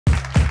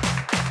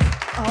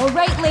All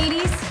right,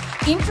 ladies,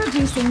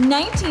 introducing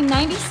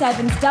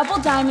 1997's Double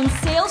Diamond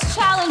Sales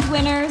Challenge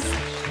winners,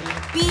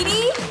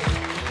 Beattie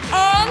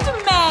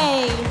and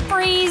Mae.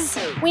 Freeze!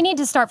 We need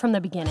to start from the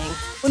beginning.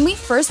 When we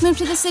first moved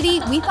to the city,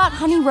 we thought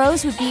Honey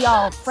Rose would be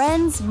all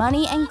friends,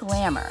 money, and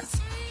glamour.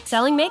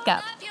 Selling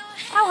makeup.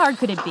 How hard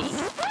could it be?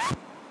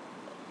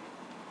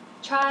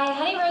 Try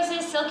Honey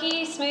Rose's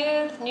silky,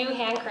 smooth, new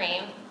hand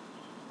cream.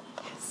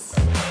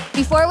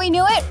 Before we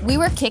knew it, we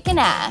were kicking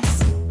ass.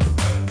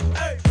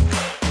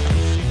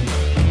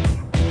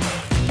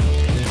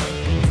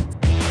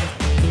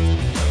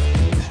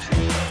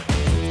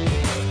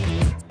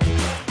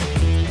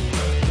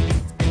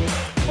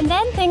 And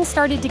then things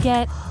started to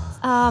get,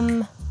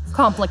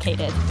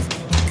 complicated.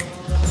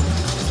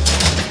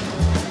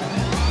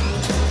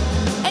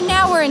 And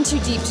now we're in too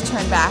deep to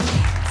turn back.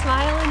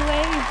 Smile and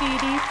wave,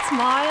 Beattie.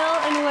 Smile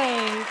and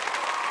wave.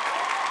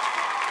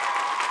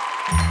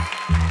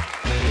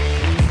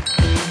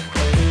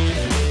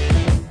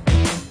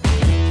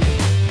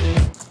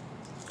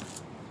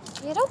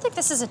 You don't think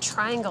this is a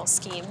triangle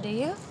scheme, do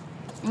you?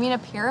 You mean a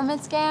pyramid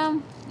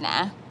scam?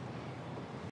 Nah.